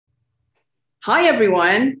Hi,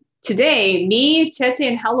 everyone. Today, me, Tete,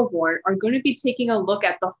 and Helleborn are going to be taking a look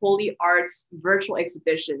at the Holy Arts virtual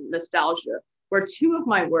exhibition, Nostalgia, where two of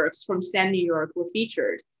my works from San New York were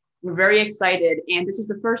featured. We're very excited, and this is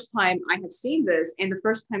the first time I have seen this, and the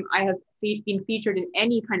first time I have been featured in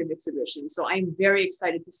any kind of exhibition. So I'm very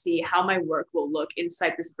excited to see how my work will look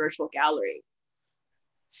inside this virtual gallery.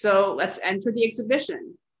 So let's enter the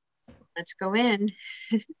exhibition. Let's go in.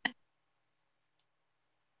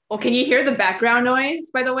 Well, can you hear the background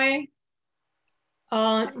noise, by the way?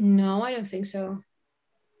 No, I don't think so.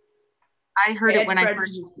 I heard it It's when I better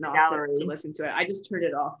first just went to the not to gallery. listen to it. I just turned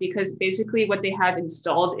it off because basically what they have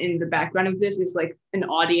installed in the background of this is like an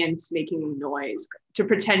audience making noise to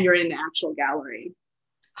pretend you're in an actual gallery.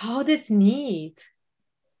 Oh, that's neat.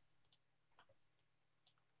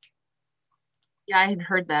 Yeah, I had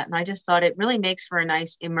heard that, and I just thought it really makes for a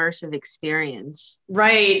nice immersive experience.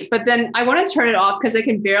 Right. But then I want to turn it off because I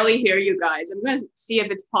can barely hear you guys. I'm going to see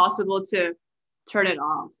if it's possible to turn it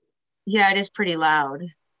off. Yeah, it is pretty loud.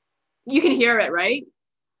 You can hear it, right?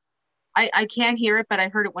 I can't hear it, but I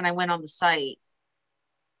heard it when I went on the site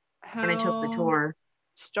when I took the How tour.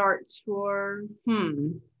 start tour?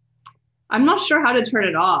 I'm not sure how to turn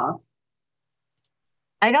it off.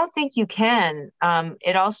 I don't think you can.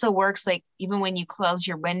 It also works like even when you close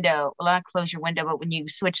your window, well, not close your window, but when you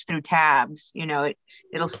switch through tabs,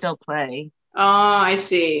 it'll still play. Oh, I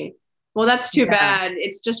see. Well, that's too Yeah, bad.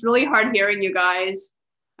 It's just really hard hearing you guys,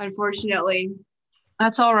 unfortunately.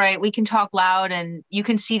 that's all right. We can talk loud and you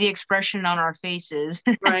can see the expression on our faces.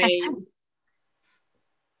 Right.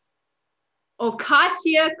 Oh,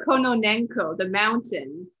 Katya Kononenko, the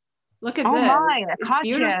mountain. Look at Oh my, this. It's Akatya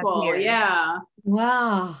beautiful. here. Yeah.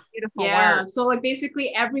 Wow. Beautiful Yeah. work. So like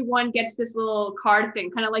basically everyone gets this little card thing,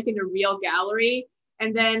 kind of like in a real gallery.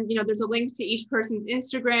 And then, there's a link to each person's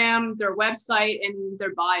Instagram, their website, and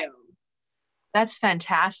their bio. That's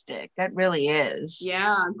fantastic. That really is.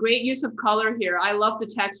 Yeah. Great use of color here. I love the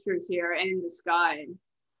textures here and in the sky.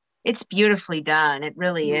 It's beautifully done. It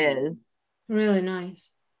really is. Hmm. Really nice.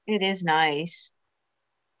 It is nice.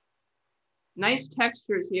 Nice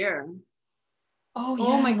textures here. Oh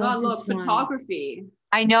Oh yeah, my I love God, this look, one. photography.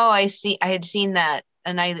 I know I had seen that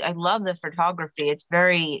and I love the photography. It's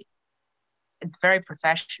very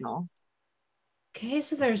professional. Okay,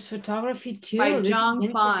 so there's photography By too. This is Zhang Fan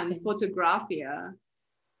interesting. Photographia.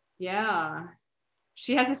 Yeah.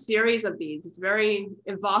 She has a series of these. It's very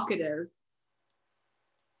evocative.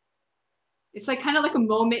 It's like kind of like a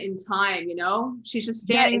moment in time. She's just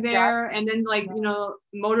Yeah, standing there exactly. and then like,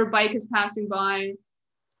 motorbike is passing by.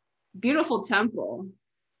 Beautiful temple.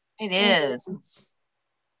 It Oh, is. yes.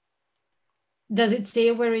 Does it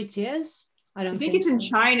say where it is? I I don't think think it's in so.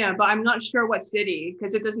 China, but I'm not sure what city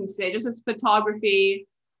because it doesn't say. Just as photography,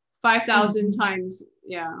 5,000 Mhm. times.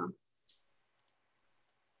 Yeah.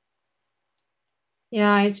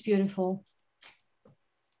 Yeah, it's beautiful.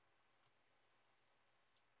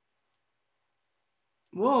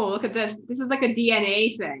 Whoa, look at this. This is like a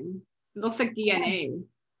DNA thing. It looks like DNA.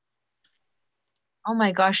 Oh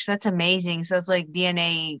my gosh, that's amazing. So it's like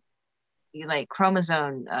DNA, like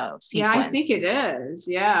chromosome Yeah, I sequence. think it is.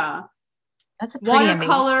 Yeah. That's a pretty amazing.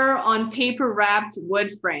 Watercolor on paper wrapped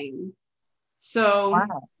wood frame. So,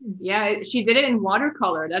 Wow. yeah, she did it in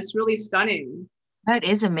watercolor. That's really stunning. That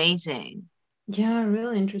is amazing. Yeah,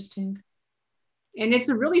 really interesting. And it's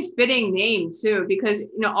a really fitting name too, because,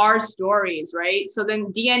 our stories, right? So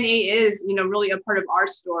then DNA is, really a part of our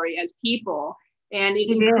story as people. And it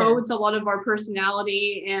It is. encodes a lot of our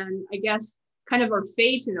personality and I guess kind of our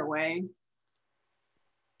fate in a way.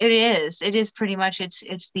 It is. It is pretty much it's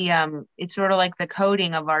sort of like the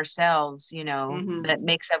coding of ourselves, that Mm-hmm.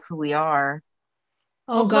 makes up who we are.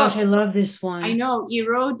 Oh, Oh gosh, I look, love this I one. know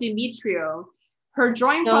Iro Demetrio. Her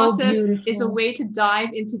drawing So process is a beautiful. way to dive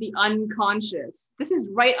into the unconscious. This is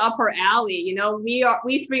right up her alley.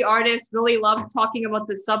 We three artists really love talking about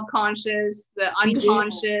the subconscious, the We do.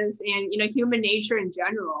 unconscious, and human nature in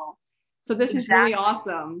general. So this is really Exactly.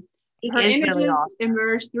 awesome. It Her is really images awesome.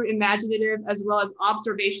 emerge through imaginative as well as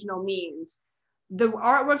observational means. The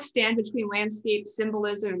artwork stand between landscape,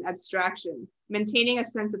 symbolism, and abstraction, maintaining a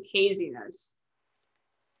sense of haziness.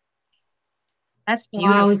 That's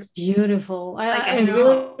Wow, beautiful. it's beautiful. I, Like I I I a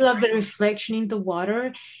really know. love the reflection in the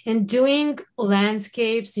water, and doing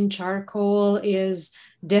landscapes in charcoal is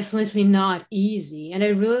definitely not easy. And I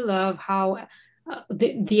really love how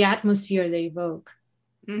the atmosphere they evoke.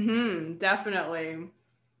 Definitely.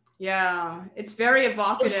 Yeah, it's very So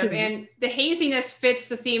evocative, serene. and the haziness fits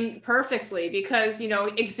the theme perfectly because,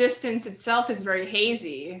 existence itself is very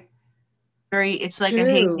hazy. it's like a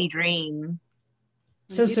hazy True. dream.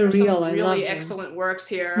 So These are some surreal. I really love them. excellent works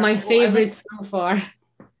here. My Oh, I like, favorites so far.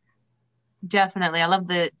 Definitely.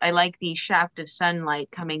 I like the shaft of sunlight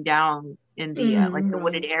coming down in the like the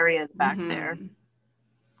wooded Right. areas back there.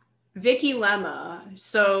 Vicky Lemma.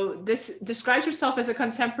 So this describes herself as a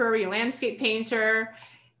contemporary landscape painter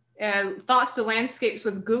and thoughts to landscapes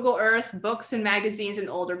with Google Earth, books and magazines, and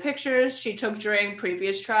older pictures she took during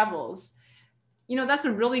previous travels. You know, that's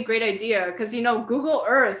a really great idea because, you know, Google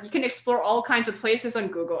Earth, you can explore all kinds of places on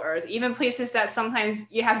Google Earth, even places that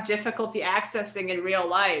sometimes you have difficulty accessing in real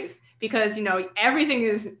life because, you know, everything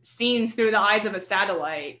is seen through the eyes of a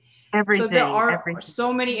satellite. So there are Everything.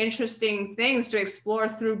 so many interesting things to explore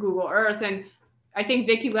through Google Earth. And I think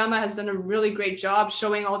Vicky Lemma has done a really great job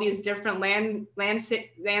showing all these different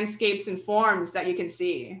landscapes and forms that you can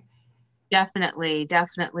see. Definitely,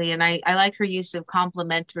 definitely. And I like her use of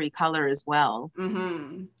complementary color as well.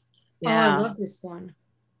 Mm-hmm. Oh, I Yeah. love this one.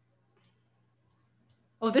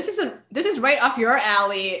 Oh, this is right up your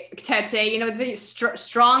alley, Tete. You know, the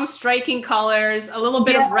strong, striking colors, a little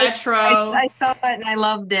bit Yeah, of retro. I saw it and I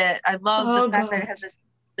loved it. I love the Oh fact that it God. has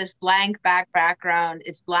this blank background.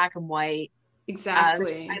 It's black and white. I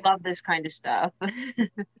Exactly. love this kind of stuff.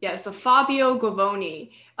 Yeah, so Fabio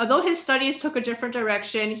Govoni. Although his studies took a different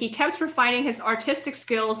direction, he kept refining his artistic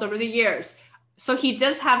skills over the years. So he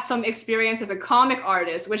does have some experience as a comic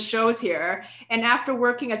artist, which shows here. And after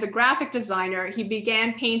working as a graphic designer, he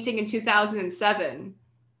began painting in 2007.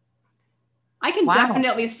 I can Wow.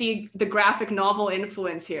 definitely see the graphic novel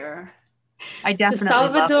influence here. I So definitely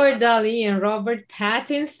love Salvador Dali and Robert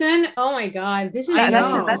Pattinson. Oh my God, this is I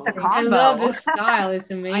that. That's a amazing. know. I love combo. this style. It's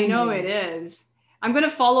I know it amazing. is. I'm going to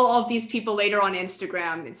follow all of these people later on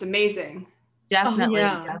Instagram. It's amazing. Oh Definitely,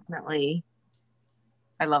 yeah. definitely.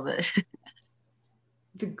 I love it.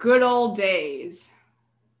 The good old days.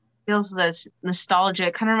 Feels this nostalgia.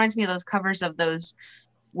 It kind of reminds me of those covers of those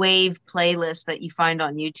wave playlists that you find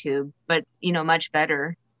on YouTube, but you know, much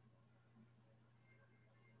better.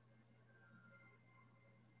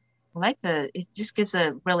 I like it just gives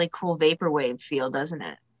a really cool vaporwave feel, doesn't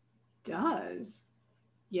it? Does.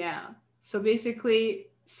 Yeah. So basically,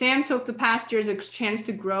 Sam took the past year as a chance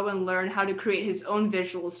to grow and learn how to create his own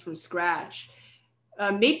visuals from scratch,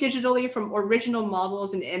 made digitally from original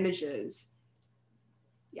models and images.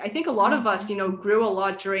 I think a lot of us, you know, grew a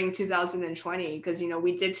lot during 2020 because, you know,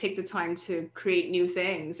 we did take the time to create new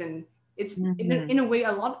things. And it's Hmm. in a way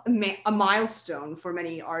a milestone for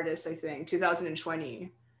many artists, I think,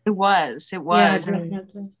 2020. It Yeah, was. And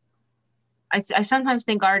definitely. I sometimes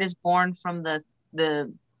think art is born from the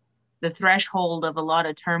the threshold of a lot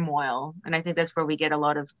of turmoil. And I think that's where we get a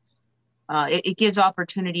lot of it gives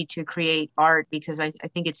opportunity to create art because I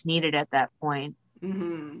think it's needed at that point.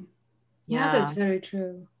 Mm-hmm. Yeah, that's Yeah. very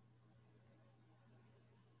true.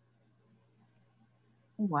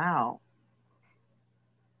 Wow.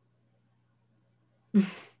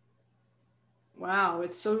 Wow,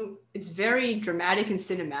 it's very dramatic and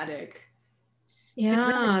cinematic. It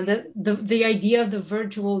Yeah, really the idea of the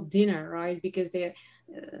virtual dinner, right? Because they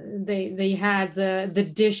had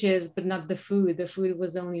the dishes, but not the food. The food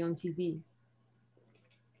was only on TV.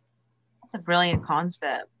 That's a brilliant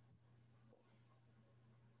concept.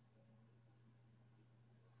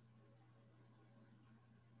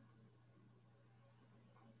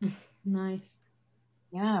 Nice.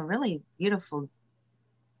 Yeah, really beautiful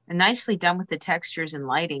and nicely done with the textures and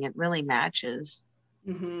lighting. It really matches.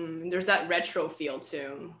 Mm-hmm. There's that retro feel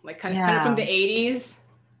too, like kind of from Yeah. the 80s.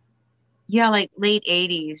 Yeah, like late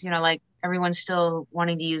 80s, you know, like everyone's still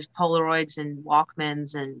wanting to use Polaroids and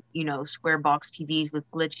Walkmans and, you know, square box TVs with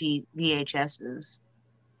glitchy VHSs.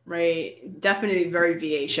 Right? Definitely very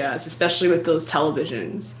VHS, especially with those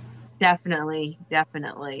televisions. Definitely,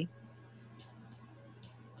 definitely.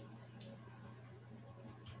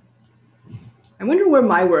 I wonder where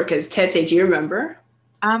my work is. Tete, do you remember?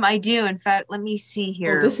 I do. In fact, let me see Oh,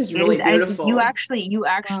 here. this is It is, really beautiful. you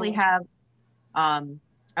actually Wow. have,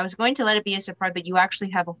 I was going to let it be a surprise, but you actually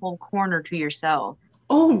have a whole corner to yourself.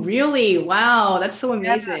 Oh, really? Wow, that's so Yeah.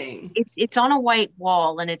 amazing. It's on a white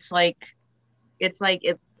wall and it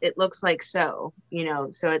looks like so, you know,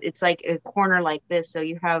 so it's like a corner like this. So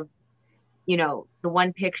you have, you know, the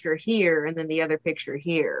one picture here and then the other picture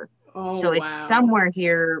here. Oh, So it's wow. somewhere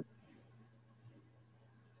here.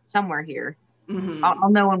 Mm-hmm. I'll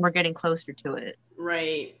know when we're getting closer to it.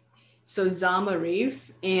 Right. So Zama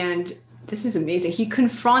Reef, and this is amazing. He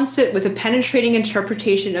confronts it with a penetrating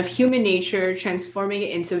interpretation of human nature, transforming it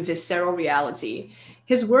into visceral reality.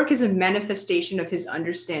 His work is a manifestation of his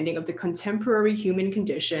understanding of the contemporary human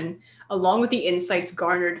condition, along with the insights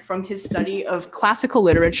garnered from his study of classical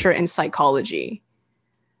literature and psychology.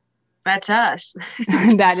 That's us.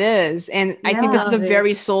 That is. And I think this is a Love it.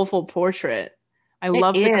 very soulful portrait. I It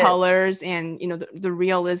love the is. colors and, the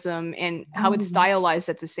realism and how it's Mhm. stylized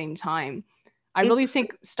at the same time. I It really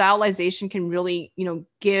think stylization can really,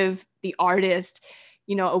 give the artist,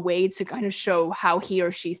 a way to kind of show how he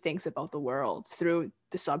or she thinks about the world through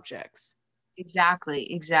the subjects.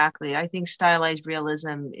 exactly. I think stylized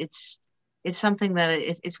realism, it's something that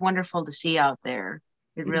it's wonderful to see out there.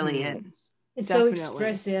 It really Hmm. is. It's so Definitely.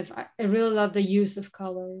 expressive. I really love the use of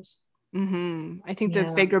colors. I think the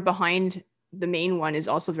Yeah, figure behind the main one is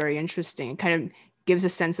also very interesting. It kind of gives a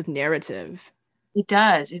sense of narrative. it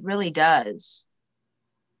does. It really does.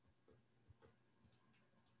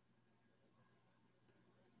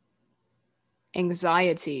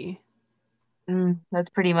 Anxiety. That's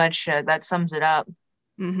pretty much that sums it up.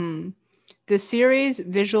 hmm The series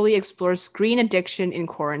visually explores screen addiction in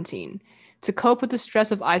quarantine. To cope with the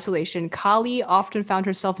stress of isolation, Kali often found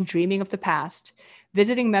herself dreaming of the past,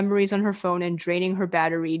 visiting memories on her phone and draining her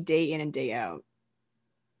battery day in and day out.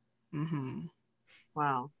 hmm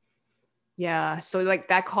Wow. Yeah, so like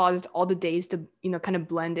that caused all the days to, kind of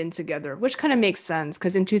blend in together, which kind of makes sense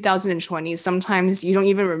because in 2020, sometimes you don't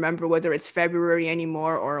even remember whether it's February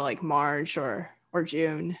anymore or like March or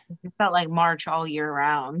June. It felt like March all year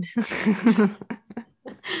round.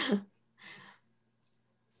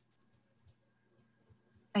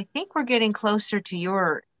 I think we're getting closer to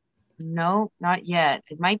your, no, not yet.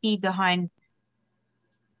 It might be behind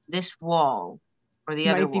this wall or the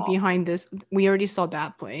other Might be wall. behind this. We already saw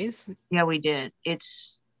that place. Yeah, we did.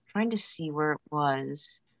 It's trying to see where it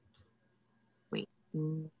was. Wait,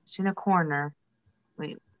 it's in a corner.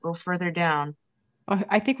 Wait, go further down.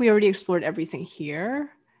 I think we already explored everything here.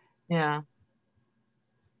 Yeah.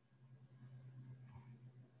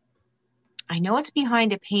 I know it's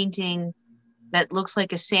behind a painting that looks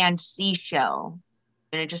like a sand seashell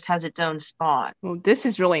and it just has its own spot. Well, this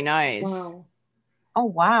is really nice. Wow. Oh,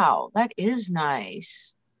 wow. That is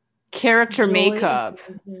nice. Character Joy and makeup.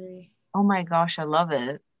 misery. Oh my gosh, I love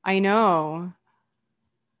it. I know.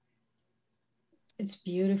 It's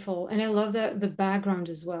beautiful. And I love the background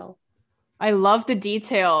as well. I love the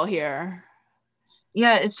detail here.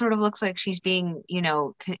 Yeah, it sort of looks like she's being,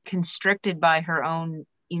 constricted by her own,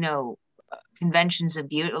 conventions of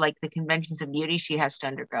beauty, like the conventions of beauty she has to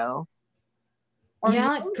undergo. Are Yeah,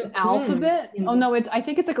 like those cocooned alphabet? in Oh the no, I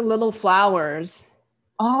think it's like a little flowers.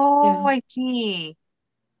 Oh, yeah. I see.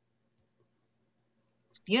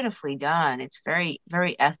 It's beautifully done. It's very,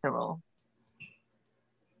 very ethereal.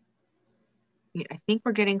 I think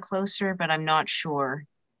we're getting closer, but I'm not sure.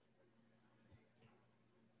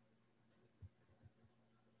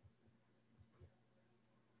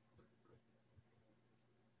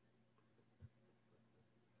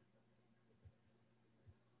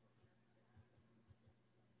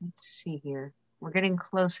 Let's see here. We're getting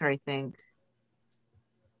closer, I think.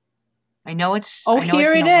 Oh, I know it's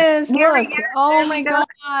here it gonna work. is. Here we Look. go. Oh There my we go.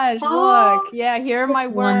 gosh. Look. Oh, Yeah, here are my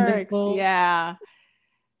That's works. wonderful. Yeah.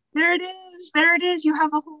 there it is. There it is. You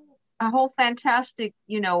have a whole fantastic,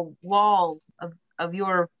 wall of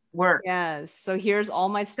your work. Yes. So here's all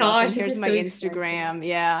my stuff and Gosh, this here's is my so exciting. Instagram.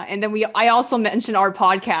 Yeah. And then I also mentioned our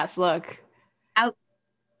podcast. Look. Out.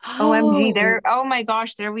 OMG. Oh, There. Oh my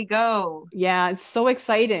gosh. There we go. Yeah, it's so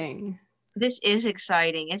exciting. This is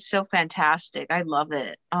exciting. It's so fantastic. I love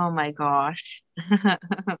it. Oh my gosh.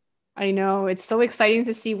 I know. It's so exciting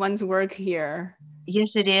to see one's work here.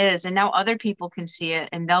 Yes, it is. And now other people can see it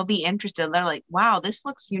and they'll be interested. They're like, wow, this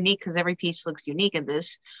looks unique because every piece looks unique. And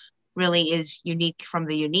this really is unique from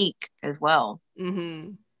the unique as well.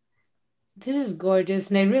 hmm this is gorgeous.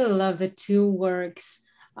 And I really love the two works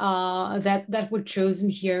that were chosen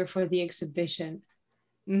here for the exhibition.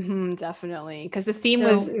 Definitely. Because the theme So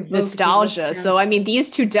was evocative of nostalgia. So, Sam's I mean, work. these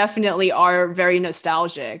two definitely are very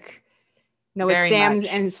nostalgic. It's Very Sam's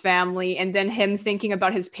much. and his family, and then him thinking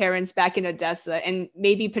about his parents back in Odessa and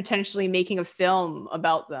maybe potentially making a film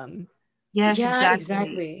about them. Yes, Yeah, exactly.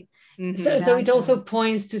 exactly. So it Exactly. also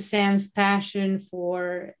points to Sam's passion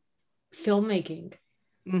for filmmaking.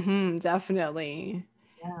 Definitely.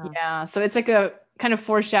 Yeah, Yeah. So it's like a kind of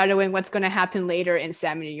foreshadowing what's going to happen later in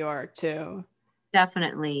Sam, New York, too.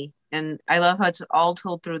 definitely. And I love how it's all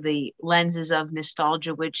told through the lenses of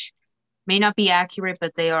nostalgia, which may not be accurate,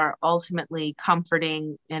 but they are ultimately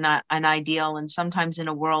comforting and an ideal. And sometimes in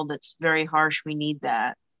a world that's very harsh, we need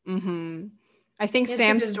that. hmm I think Yes,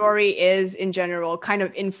 Sam's because story is, in general, kind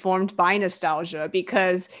of informed by nostalgia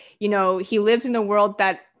because, he lives in a world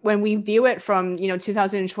that when we view it from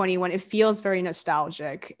 2021, it feels very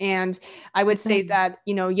nostalgic. And I would say that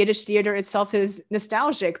Yiddish theater itself is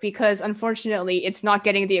nostalgic because unfortunately it's not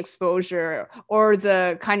getting the exposure or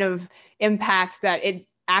the kind of impact that it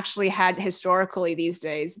actually had historically these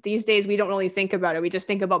days. These days we don't really think about it, we just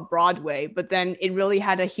think about Broadway, but then it really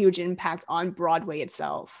had a huge impact on Broadway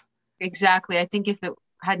itself. Exactly. I think if it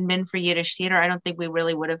hadn't been for Yiddish theater, I don't think we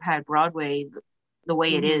really would have had Broadway the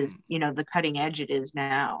way it is, the cutting edge it is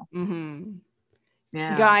now. You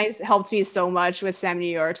Yeah. guys helped me so much with Sam New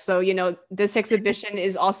York. So, this exhibition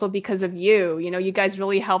is also because of you. You guys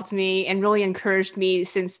really helped me and really encouraged me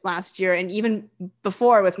since last year and even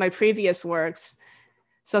before with my previous works.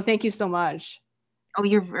 So thank you so much. Oh,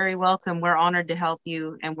 you're very welcome. We're honored to help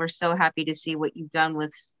you, and we're so happy to see what you've done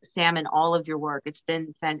with Sam and all of your work. It's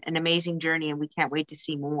been an amazing journey, and we can't wait to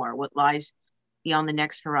see more, what lies beyond the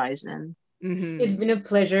next horizon. It's been a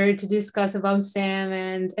pleasure to discuss about Sam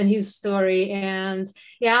and his story. And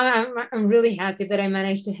yeah, I'm really happy that I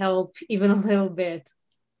managed to help even a little bit.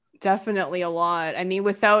 Definitely a lot. I mean,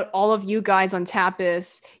 without all of you guys on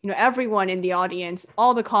Tapas, everyone in the audience,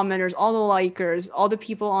 all the commenters, all the likers, all the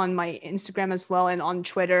people on my Instagram as well and on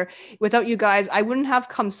Twitter, without you guys, I wouldn't have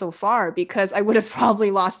come so far because I would have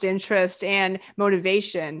probably lost interest and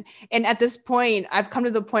motivation. And at this point, I've come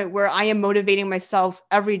to the point where I am motivating myself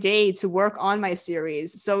every day to work on my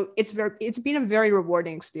series. So it's been a very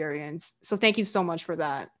rewarding experience. So thank you so much for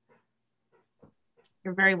that.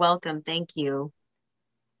 You're very welcome. Thank you.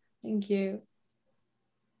 Thank you.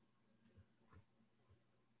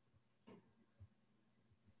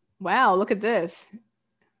 Wow, look at this.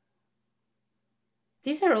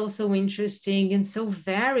 These are also interesting and so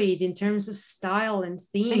varied in terms of style and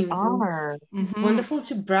They themes. are. And it's wonderful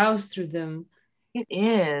to browse through them. It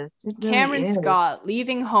is. It really Cameron is. Scott,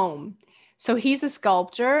 Leaving Home. So he's a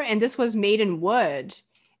sculptor, and this was made in wood,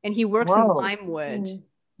 and he works in lime wood.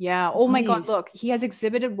 Yeah. Oh my God, look, he has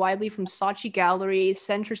exhibited widely from Saatchi Gallery,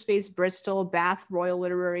 Center Space Bristol, Bath Royal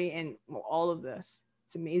Literary, and all of this.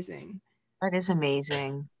 It's amazing. That is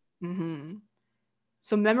amazing.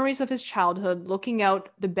 So memories of his childhood, looking out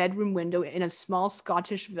the bedroom window in a small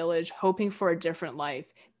Scottish village, hoping for a different life,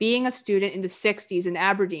 being a student in the 60s in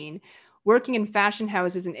Aberdeen, working in fashion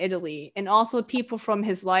houses in Italy, and also people from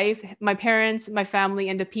his life, my parents, my family,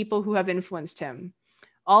 and the people who have influenced him.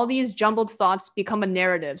 All these jumbled thoughts become a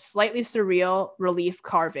narrative, slightly surreal, relief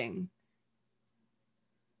carving.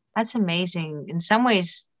 That's amazing. In some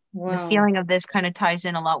ways, the feeling of this kind of ties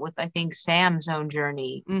in a lot with, I think, Sam's own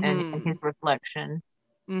journey and his reflection.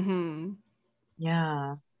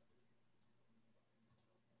 Yeah.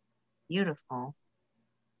 Beautiful.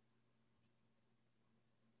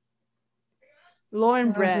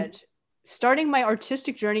 Lauren Bread. Starting my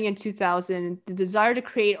artistic journey in 2000, the desire to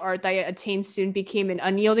create art that I attained soon became an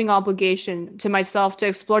unyielding obligation to myself to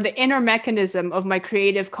explore the inner mechanism of my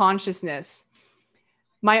creative consciousness.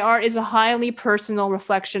 My art is a highly personal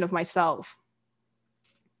reflection of myself.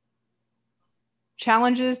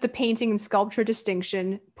 Challenges the painting and sculpture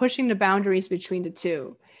distinction, pushing the boundaries between the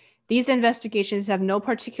two. These investigations have no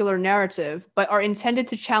particular narrative, but are intended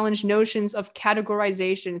to challenge notions of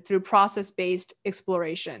categorization through process-based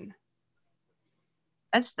exploration.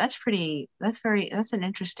 That's an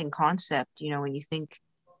interesting concept, when you think,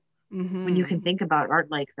 when you can think about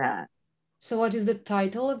art like that. So what is the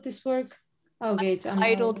title of this work? Okay, it's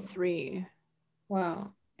titled 3.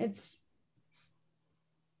 Wow. It's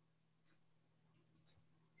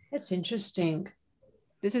interesting.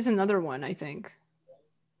 This is another one, I think.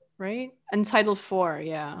 Right? Untitled 4,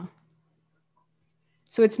 yeah.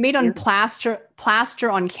 So it's made on plaster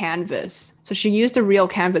on canvas. So she used a real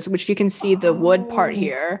canvas, which you can see the wood part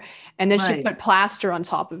here, and then she put plaster on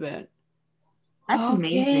top of it. That's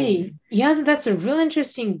amazing. Yeah, that's a real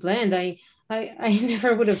interesting blend. I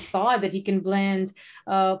never would have thought that you can blend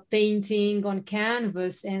painting on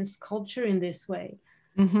canvas and sculpture in this way.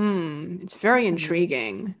 It's very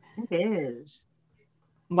intriguing. It is.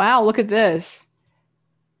 Wow, look at this.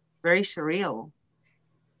 Very surreal.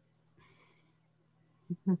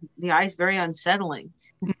 The eye's very unsettling.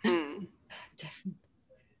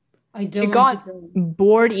 I don't. She got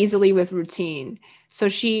bored easily with routine. So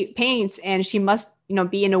she paints and she must,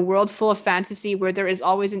 be in a world full of fantasy where there is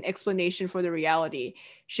always an explanation for the reality.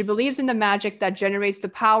 She believes in the magic that generates the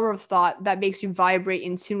power of thought that makes you vibrate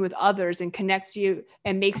in tune with others and connects you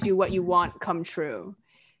and makes you what you want come true.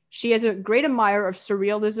 She is a great admirer of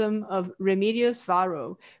surrealism of Remedios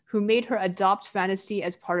Varo, who made her adopt fantasy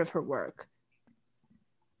as part of her work.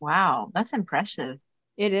 Wow, that's impressive.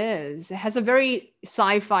 It is. It has a very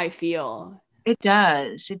sci-fi feel. It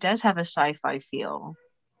does. It does have a sci-fi feel.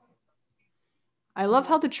 I love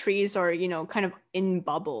how the trees are, kind of in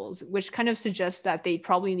bubbles, which kind of suggests that they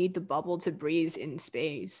probably need the bubble to breathe in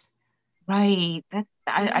space. Right.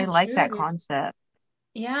 I Yeah, like true. that concept.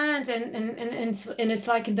 Yeah, and it's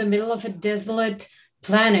like in the middle of a desolate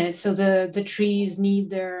planet, so the trees need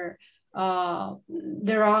their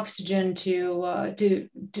oxygen to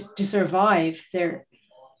survive.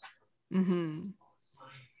 Hmm.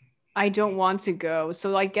 I don't want to go.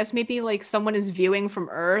 So I guess maybe like someone is viewing from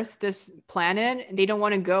Earth, this planet, and they don't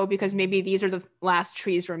want to go because maybe these are the last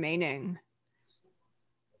trees remaining.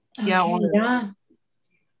 Yeah, Okay, or yeah.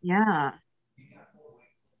 yeah,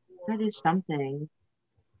 that is something.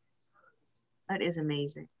 That is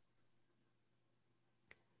amazing.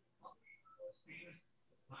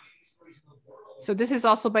 So this is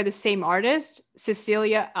also by the same artist,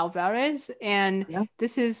 Cecilia Alvarez, and Yeah.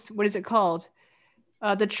 this is what is it called?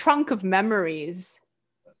 The Trunk of Memories.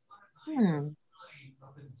 Hmm.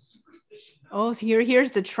 Oh, so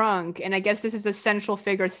here's the trunk, and I guess this is the central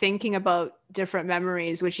figure thinking about different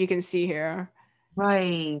memories, which you can see here.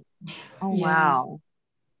 Right. Oh Yeah. wow.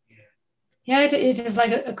 Yeah, it is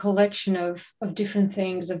like a collection of different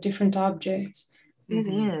things, of different objects. It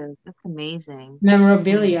Hmm. is. That's amazing.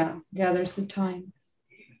 Memorabilia gathers the time.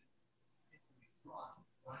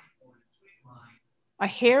 A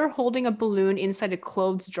hare holding a balloon inside a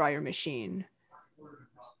clothes dryer machine.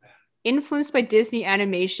 Influenced by Disney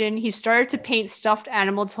animation, he started to paint stuffed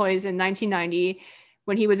animal toys in 1990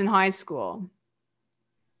 when he was in high school.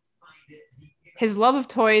 His love of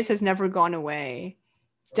toys has never gone away.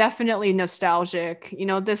 It's definitely nostalgic.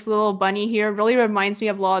 This little bunny here really reminds me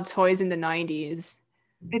of a lot of toys in the 90s.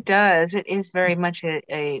 It does. It is very much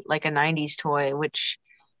a like a 90s toy, which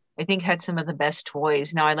I think had some of the best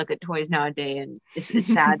toys. Now I look at toys nowadays and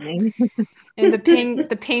it's saddening. And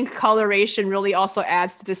the pink coloration really also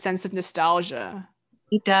adds to the sense of nostalgia.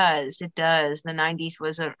 It does. It does. The 90s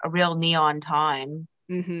was a real neon time.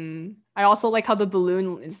 I also like how the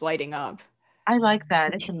balloon is lighting up. I like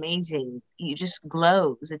that. It's amazing. It just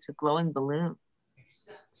glows. It's a glowing balloon.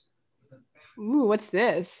 Ooh, what's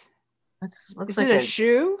this? It's looks Is it like a a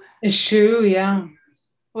shoe? A shoe, yeah.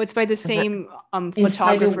 Oh, it's by the is it same Inside a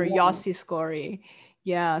photographer, wall. Yossi Scory.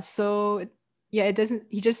 Yeah, so yeah, it doesn't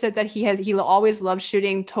he just said that he always loved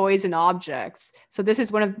shooting toys and objects. So this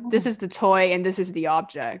oh, is the toy and this is the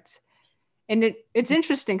object. And it's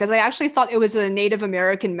interesting because I actually thought it was a Native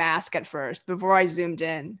American mask at first before I zoomed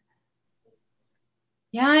in.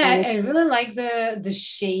 Yeah, and I it's really like the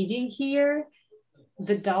shading here,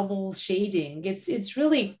 the double shading. It's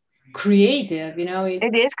really creative,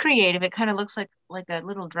 it is creative. It kind of looks like a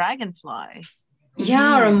little dragonfly.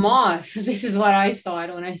 yeah, or a Mm-hmm. moth. This is what I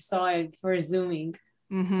thought when I saw it for zooming.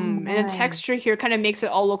 Oh Mm-hmm. And the my. texture here kind of makes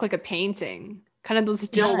it all look like a painting, kind of those It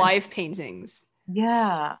still Yeah. does. life paintings.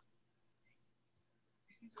 Yeah.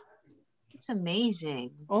 It's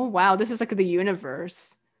amazing. Oh wow, this is like the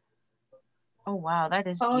universe. Oh wow, that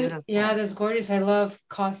is Oh, yeah, beautiful. that's gorgeous. I love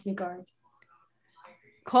cosmic art.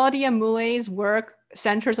 Claudia Moulet's work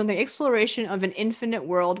centers on the exploration of an infinite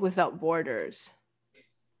world without borders.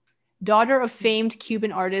 Daughter of famed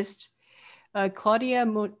Cuban artist Claudia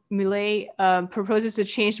Moulet proposes to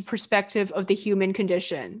change the perspective of the human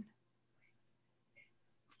condition.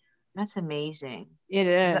 That's amazing. It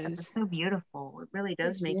It's is. so beautiful. It really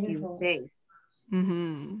does It's make you beautiful. think.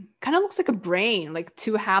 Kind of looks like a brain, like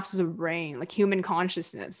two halves of a brain, like human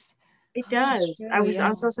consciousness. It Oh, that's does. true. I Yeah.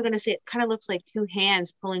 was also going to say it kind of looks like two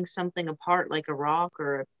hands pulling something apart, like a rock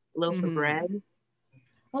or a loaf of Hmm. bread.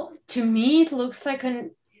 Well, to me, it looks like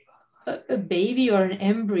a baby or an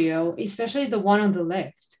embryo, especially the one on the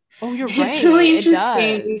left. Oh, you're It's right. really It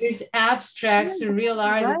interesting. does. This abstract, Yeah, surreal you're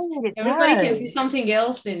art that right. It everybody can see does. something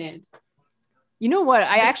else in it. You know what?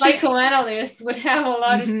 I The actually psychoanalyst would have a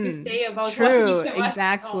lot to Mm-hmm. say about what True, each of us saw.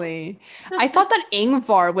 exactly. I thought that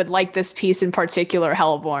Ingvar would like this piece in particular,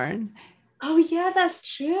 Hellborn, Oh, yeah, that's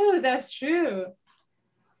true. That's true.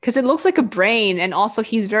 because it looks like a brain, and also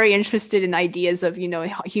he's very interested in ideas of,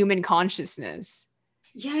 human consciousness.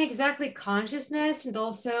 Yeah, exactly. Consciousness and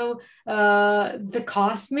also the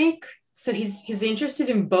cosmic. So he's interested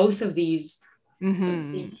in both of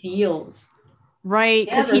Mm-hmm. these fields. Right,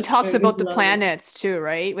 Yeah, because he that's talks true. He's about the lovely. planets too,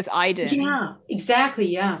 right? With Iden. Yeah, exactly.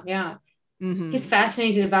 Yeah, yeah. He's Mm-hmm.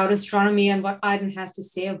 fascinated about astronomy and what Iden has to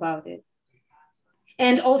say about it.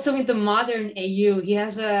 And also with the modern AU, he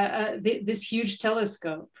has this huge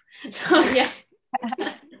telescope. So yeah,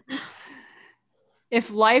 If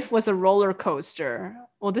life was a roller coaster,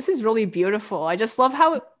 well, this is really beautiful. I just love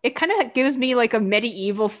how it kind of gives me like a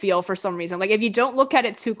medieval feel for some reason. Like if you don't look at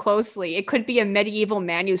it too closely, it could be a medieval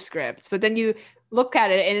manuscript, but then you look at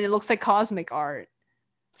it and it looks like cosmic art.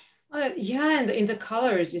 Yeah, and in the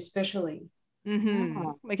colors especially.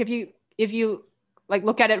 Yeah. Like if you like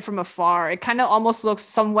look at it from afar, it kind of almost looks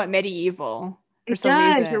somewhat medieval for It some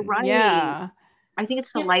does. You're reason. right. Yeah. I think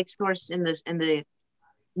it's the Yeah. light source in the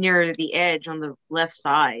near the edge on the left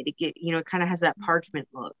side. It kind of has that parchment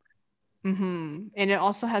look. And it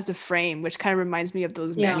also has a frame, which kind of reminds me of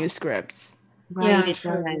those Yeah. Right, manuscripts. Yeah, it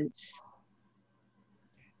true. does.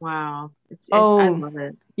 Wow. It's I Oh, love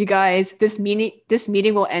it. you guys, this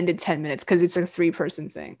meeting will end in 10 minutes because it's a three-person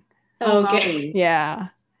thing. Oh Okay. golly. Yeah.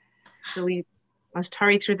 So we must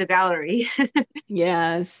hurry through the gallery.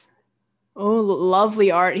 Yes. Oh,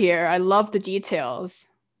 lovely art here. I love the details.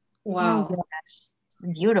 Oh Wow. yes.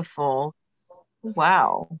 Beautiful.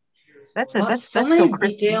 Wow. Wow, so That's so many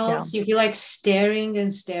crisp detail. details. You feel like staring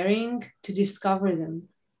and staring to discover them.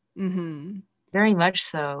 hmm Very much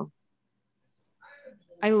so.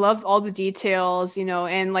 I loved all the details,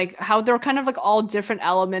 and like how they're kind of like all different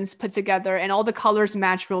elements put together and all the colors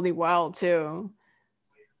match really well too.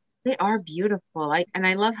 They are beautiful.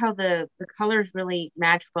 I love how the colors really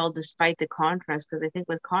match well despite the contrast, because I think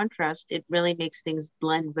with contrast it really makes things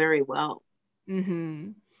blend very well. hmm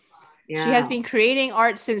She has Yeah. been creating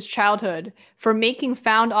art since childhood, from making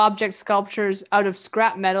found object sculptures out of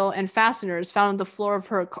scrap metal and fasteners found on the floor of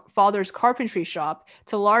her father's carpentry shop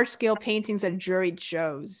to large scale paintings at juried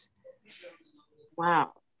shows.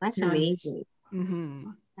 Wow. That's Nice. amazing. hmm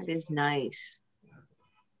That is nice.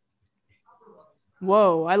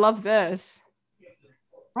 Whoa, I love this.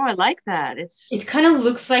 Oh, I like that. It's It kind of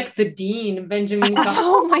looks like the Dean, Benjamin Cotton.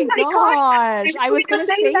 Oh my oh my gosh. I gosh, was I going was to gonna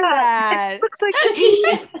say say that. It that. looks like the Dean.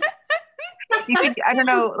 Yeah. You could, I don't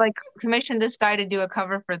know, like commission this guy to do a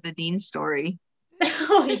cover for the Dean story.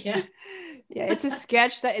 Oh, yeah. Yeah, it's a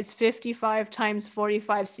sketch that is 55 times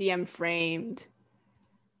 45 cm framed.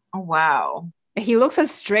 Oh, wow. He looks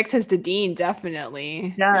as strict as the dean, definitely. He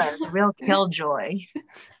does. A real killjoy.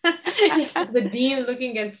 Yeah, the Dean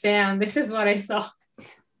looking at Sam. This is what I thought.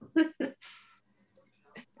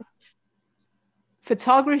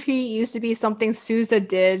 Photography used to be something Souza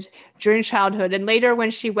did during childhood and later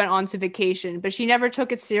when she went on to vacation, but she never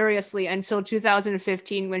took it seriously until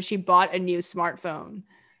 2015 when she bought a new smartphone.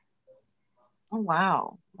 Oh,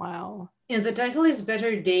 wow. Wow. And the title is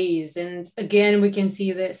Better Days. And again, we can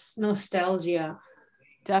see this nostalgia.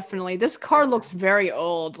 Definitely. This car looks very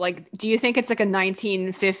old. Like, do you think it's like a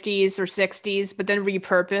 1950s or 60s, but then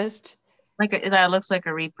repurposed? That looks like a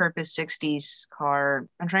repurposed 60s car.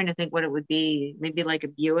 I'm trying to think what it would be. Maybe like a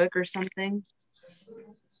Buick or something.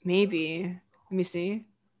 Maybe. Let me see.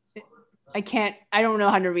 I don't know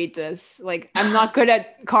how to read this. Like, I'm not good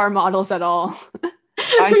at car models at all.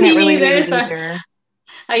 I can't Me really read neither. it So either.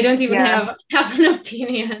 I don't even Yeah. have an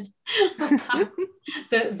opinion about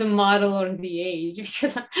the model or the age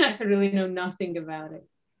because I really know nothing about it.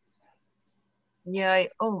 Yeah.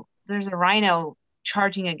 Oh, there's a rhino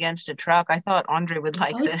charging against a truck. I thought Andre would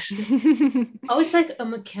like Oh, this. it's like a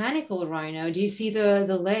mechanical rhino. Do you see the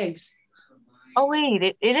legs? Oh, wait,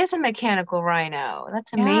 it is a mechanical rhino.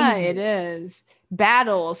 That's Yeah, it amazing. is.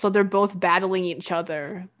 Battle. So they're both battling each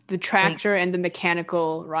other, the Wait, tractor and the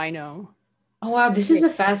mechanical rhino. Oh wow, this is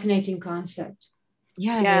wait. a fascinating concept.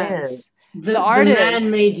 Yeah, it is. Yes. The The artist.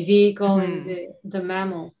 man-made vehicle and Mhm. the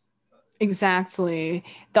mammal. Exactly.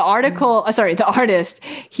 Mm. The artist,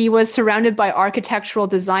 he was surrounded by architectural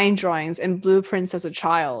design drawings and blueprints as a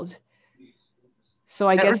child. So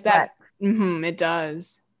I That guess reflect. it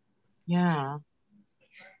does. Yeah.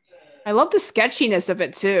 I love the sketchiness of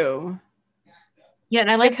it too. Yeah,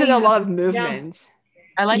 and I like Gives how it a you have lot of this, Yeah, movement.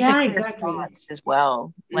 I like the yeah, clear exactly. spots as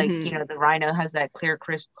well. Like, hmm the rhino has that clear,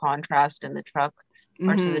 crisp contrast, and the truck,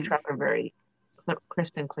 parts of the hmm truck are very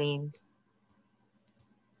crisp and clean.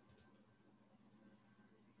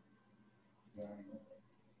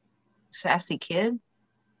 Sassy kid.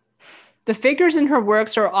 The figures in her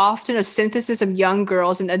works are often a synthesis of young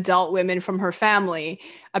girls and adult women from her family,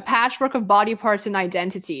 a patchwork of body parts and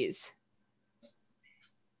identities.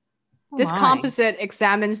 Oh This my. composite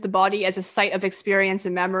examines the body as a site of experience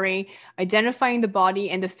and memory, identifying the body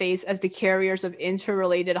and the face as the carriers of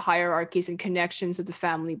interrelated hierarchies and connections of the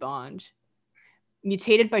family bond,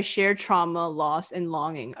 mutated by shared trauma, loss, and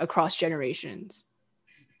longing across generations.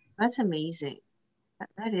 That's amazing.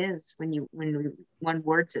 That is one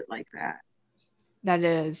words it like that. That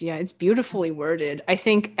is, yeah, it's beautifully worded. I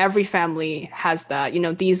think every family has that,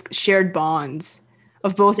 these shared bonds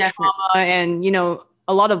of both Definitely. trauma and,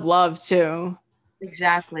 a lot of love too.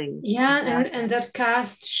 Exactly. Yeah, and Exactly. that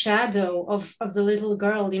cast shadow of the little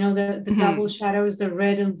girl, the double Mhm. shadows, the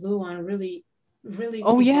red and blue one, really, really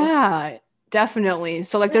Oh, evoke. yeah. Definitely.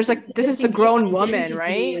 So like there's like It's this is just the grown woman, identity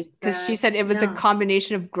right? is Because she that, said it was a yeah,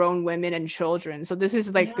 combination of grown women and children. So this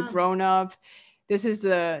is like the yeah, grown up, this is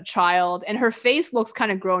the child, and her face looks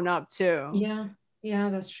kind of grown up too. yeah, yeah,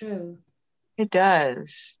 that's true. It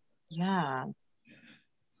does. Yeah.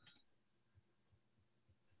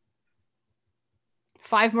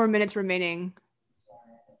 5 more minutes remaining.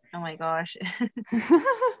 Oh my gosh.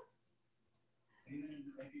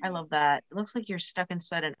 I love that. It looks like you're stuck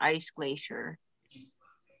inside an ice glacier.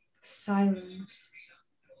 Silence.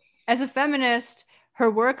 As a feminist, her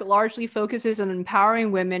work largely focuses on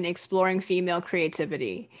empowering women exploring female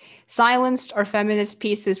creativity. Silenced are feminist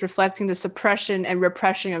pieces reflecting the suppression and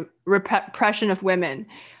repression of women.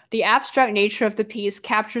 The abstract nature of the piece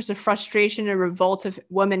captures the frustration and revolt of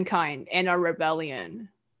womankind and our rebellion.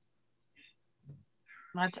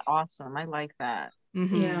 That's awesome. I like that.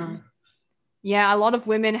 Mm-hmm. Yeah. Yeah, a lot of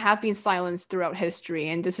women have been silenced throughout history,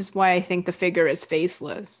 and this is why I think the figure is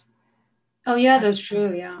faceless. Oh, yeah, That's that's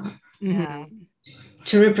true. Yeah. yeah, Mm-hmm.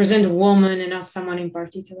 To represent a woman and not someone in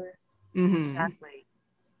particular. Mm-hmm. exactly.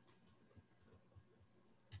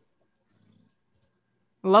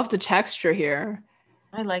 Love the texture here.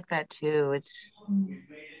 I like that too. It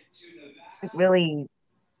really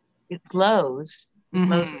it glows. It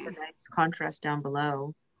glows with Mm-hmm. a nice contrast down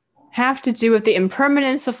below. Have to do with the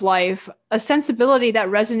impermanence of life, a sensibility that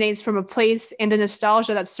resonates from a place, and the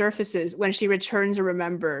nostalgia that surfaces when she returns or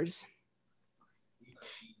remembers.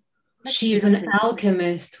 That's She's an beautifully put.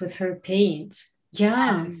 alchemist with her paint.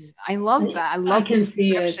 Yeah, Mm, Yes, I love I, that. I I love can this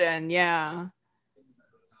see it. description. Yeah.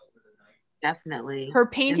 definitely. Her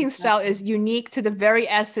And painting style is unique to the very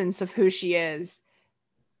essence of who she is.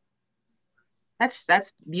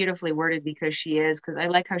 that's beautifully worded because she is, because I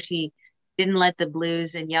like how she didn't let the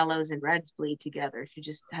blues and yellows and reds bleed together. She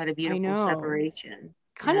just had a I beautiful know. separation.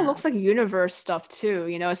 Kind of Yeah. looks like universe stuff too,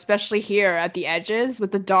 especially here at the edges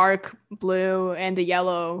with the dark blue and the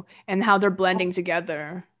yellow and how they're blending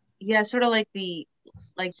together. Yeah, sort of like the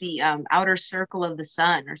outer circle of the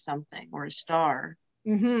sun or something, or a star. Oh,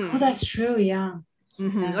 Mm-hmm. that's true. Yeah.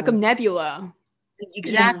 Mm-hmm. Like a Yeah. nebula. Yeah.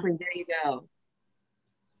 Exactly. There you go.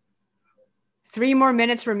 3 more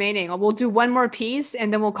minutes remaining. We'll do one more piece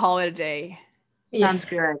and then we'll call it a day. Sounds Yes.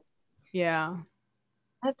 good. Yeah.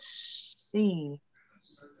 Let's see.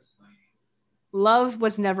 Love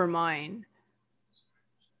was never mine.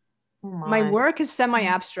 Oh My my. work is semi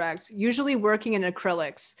abstract, usually working in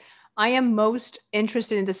acrylics. I am most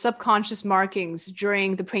interested in the subconscious markings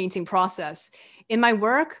during the painting process. In my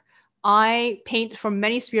work, I paint from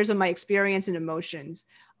many spheres of my experience and emotions.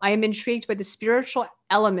 I am intrigued by the spiritual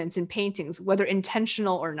elements in paintings, whether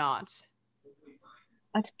intentional or not.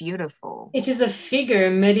 That's beautiful. It is a figure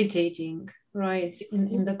meditating, right,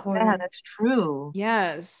 in the Yeah, corner. that's true.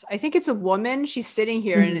 Yes, I think it's a woman. She's sitting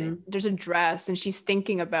here and Hmm. there's a dress and she's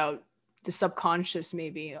thinking about the subconscious,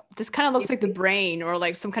 maybe. This kind of looks It, like the it, brain or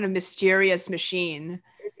like some kind of mysterious machine.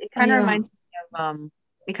 it Oh, kind of yeah.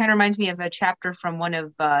 reminds me of a chapter from one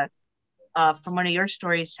of your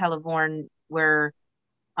stories, Helivorn, where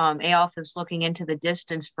Aelf is looking into the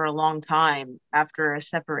distance for a long time after a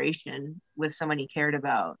separation with someone he cared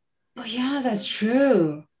about. Oh, yeah, that's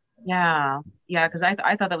true. Yeah, yeah, because I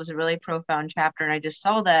thought that was a really profound chapter, and I just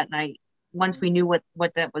saw that, and I once we knew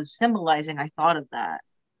what that was symbolizing, I thought of that.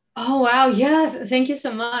 Oh, wow. Yeah. Thank you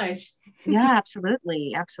so much. Yeah,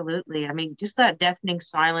 absolutely, absolutely. I mean, just that deafening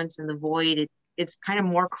silence and the void, it's kind of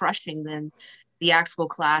more crushing than the actual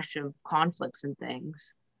clash of conflicts and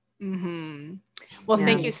things. Mm-hmm. Well, thank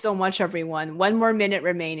Yeah. you Indeed. so much, everyone. 1 more minute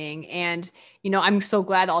remaining. And, I'm so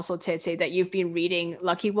glad also, Tete, that you've been reading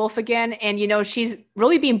Lucky Wolf again. And, she's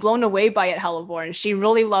really been blown away by it, Helleborn. She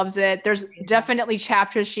really loves it. There's Yeah. definitely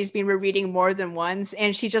chapters she's been rereading more than once.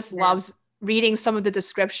 And she just Yeah. loves reading some of the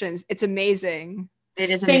descriptions. It's amazing. It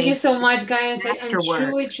is Thank you amazing. so much, guys. I'm Masterwork.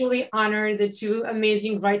 truly, truly honored that two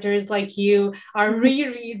amazing writers like you are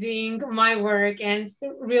rereading my work, and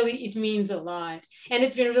really, it means a lot. And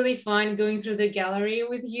it's been really fun going through the gallery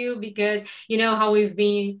with you because you know how we've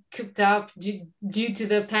been cooped up due to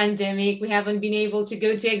the pandemic. We haven't been able to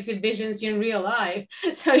go to exhibitions in real life.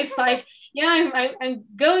 So it's like, yeah, I'm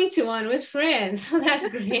going to one with friends. So that's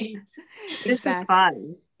great. This was Exactly.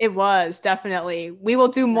 fun. It was definitely. We will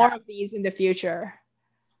do Yeah, more of these in the future.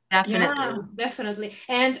 Yeah, definitely. definitely.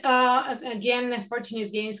 And again,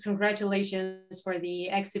 Fortunus Games, congratulations for the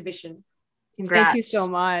exhibition. Thank you so Congrats.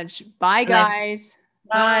 much. Bye, And I guys.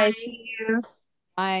 bye. Bye. See you.